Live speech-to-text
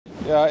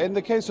Yeah, in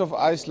the case of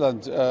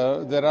Iceland,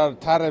 there are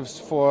tariffs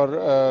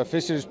for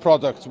fisheries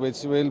products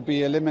which will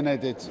be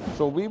eliminated.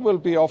 So we will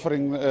be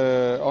offering,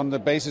 on the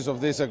basis of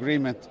this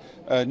agreement,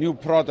 new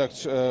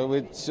products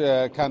which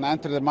can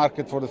enter the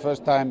market for the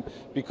first time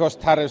because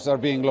tariffs are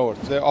being lowered.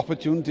 The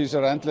opportunities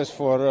are endless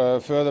for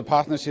further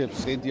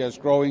partnerships. India is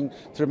growing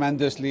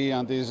tremendously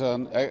and is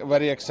a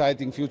very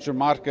exciting future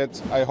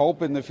market. I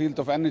hope in the field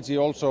of energy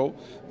also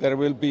there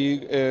will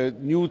be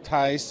new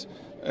ties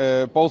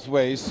both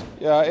ways.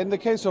 In the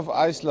case of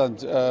Iceland,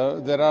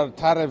 there are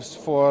tariffs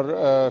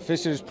for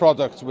fisheries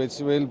products which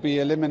will be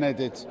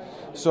eliminated.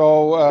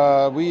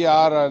 So we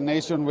are a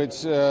nation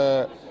which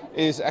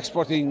is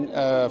exporting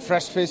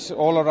fresh fish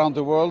all around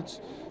the world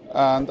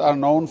and are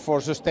known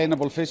for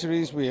sustainable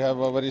fisheries. We have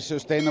a very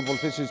sustainable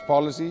fisheries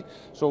policy.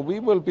 So we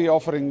will be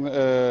offering,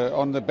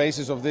 on the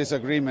basis of this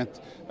agreement,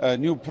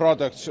 new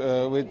products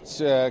which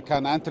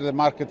can enter the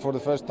market for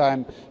the first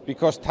time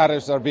because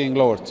tariffs are being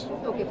lowered.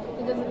 Okay,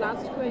 so just the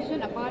last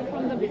question, apart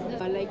from the business,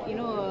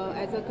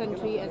 as a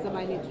country, as a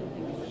bilateral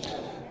thing.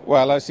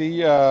 Well, I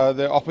see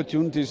the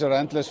opportunities are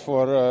endless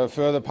for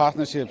further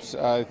partnerships.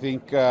 I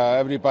think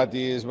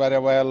everybody is very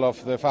aware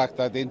of the fact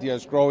that India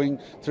is growing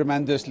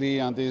tremendously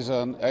and is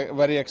a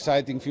very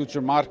exciting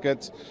future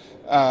market.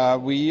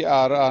 We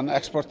are an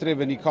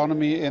export-driven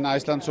economy in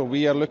Iceland, so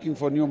we are looking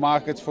for new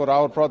markets for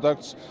our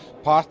products.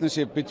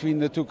 Partnership between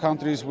the two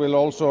countries will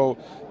also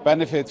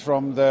benefit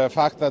from the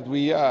fact that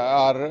we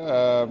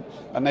are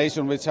a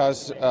nation which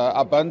has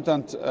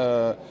abundant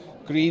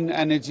green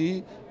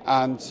energy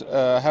and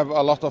have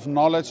a lot of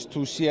knowledge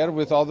to share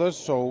with others.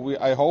 So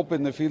I hope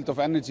in the field of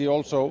energy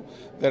also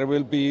there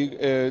will be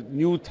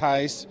new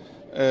ties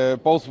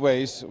both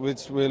ways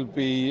which will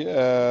be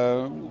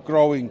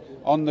growing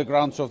on the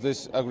grounds of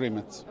this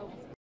agreement.